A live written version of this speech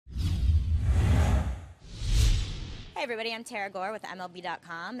Hey everybody, I'm Tara Gore with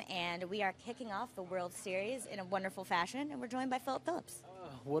MLB.com, and we are kicking off the World Series in a wonderful fashion, and we're joined by Phillip Phillips.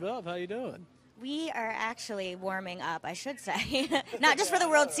 What up? How you doing? We are actually warming up, I should say. Not just for the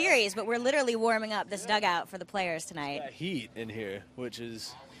World Series, but we're literally warming up this dugout for the players tonight. Got heat in here, which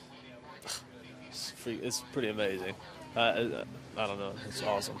is it's pretty amazing. I don't know. It's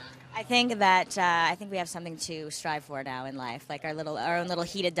awesome. I think we have something to strive for now in life, like our own little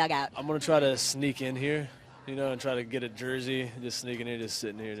heated dugout. I'm gonna try to sneak in here, and try to get a jersey, just sneak in here, just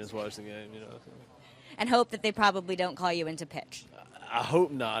sitting here, just watch the game, And hope that they probably don't call you in to pitch. I hope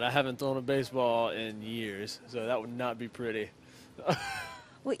not. I haven't thrown a baseball in years, so that would not be pretty.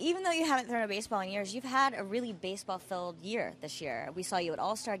 Well, even though you haven't thrown a baseball in years, you've had a really baseball-filled year this year. We saw you at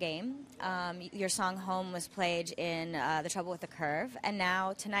All-Star Game. Your song "Home" was played in The Trouble with the Curve, and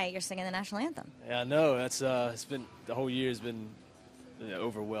now tonight you're singing the national anthem. Yeah, I know. That's it's been the whole year has been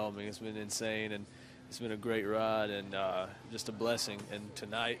overwhelming. It's been insane, and it's been a great ride and just a blessing. And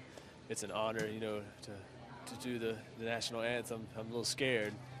tonight, it's an honor, to do the national anthem. I'm a little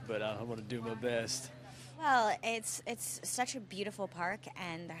scared, but I'm going to do my best. Well, it's such a beautiful park,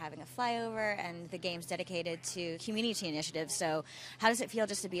 and they're having a flyover, and the game's dedicated to community initiatives. So, how does it feel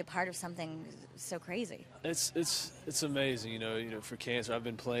just to be a part of something so crazy? It's amazing, for cancer. I've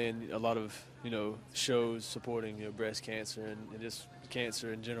been playing a lot of shows supporting breast cancer and just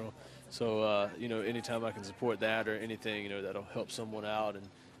cancer in general. So anytime I can support that or anything that'll help someone out,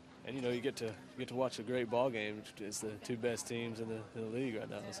 and you get to watch a great ball game. It's the two best teams in the league right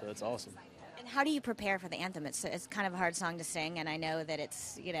now, so that's awesome. And how do you prepare for the anthem? It's kind of a hard song to sing, and I know that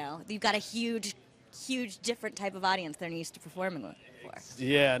it's, you've got a huge different type of audience than you're used to performing for.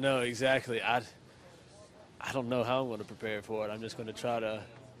 Yeah, no, exactly. I don't know how I'm going to prepare for it. I'm just going to try to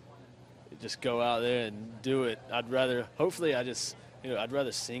just go out there and do it. I'd rather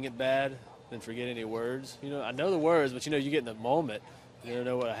sing it bad than forget any words. I know the words, but you get in the moment. You don't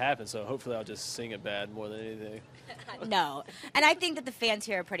know what happens, so hopefully I'll just sing it bad more than anything. No. And I think that the fans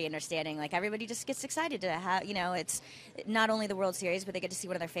here are pretty understanding. Like, everybody just gets excited to have, it's not only the World Series, but they get to see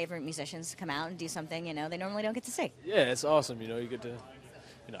one of their favorite musicians come out and do something, they normally don't get to see. Yeah, it's awesome. You get to,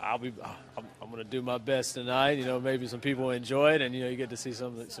 I'm going to do my best tonight. Maybe some people enjoy it, and, you get to see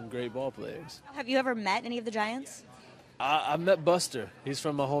some great ball players. Have you ever met any of the Giants? I met Buster. He's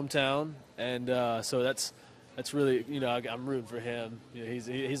from my hometown, and so that's really, I'm rooting for him. He's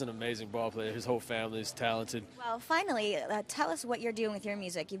an amazing ball player. His whole family's talented. Well, finally, tell us what you're doing with your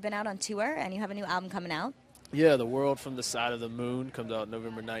music. You've been out on tour, and you have a new album coming out. Yeah, The World from the Side of the Moon comes out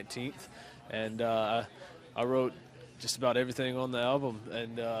November 19th, and I wrote just about everything on the album,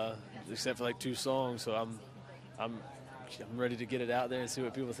 and except for like 2 songs. So I'm ready to get it out there and see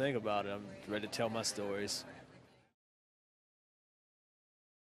what people think about it. I'm ready to tell my stories.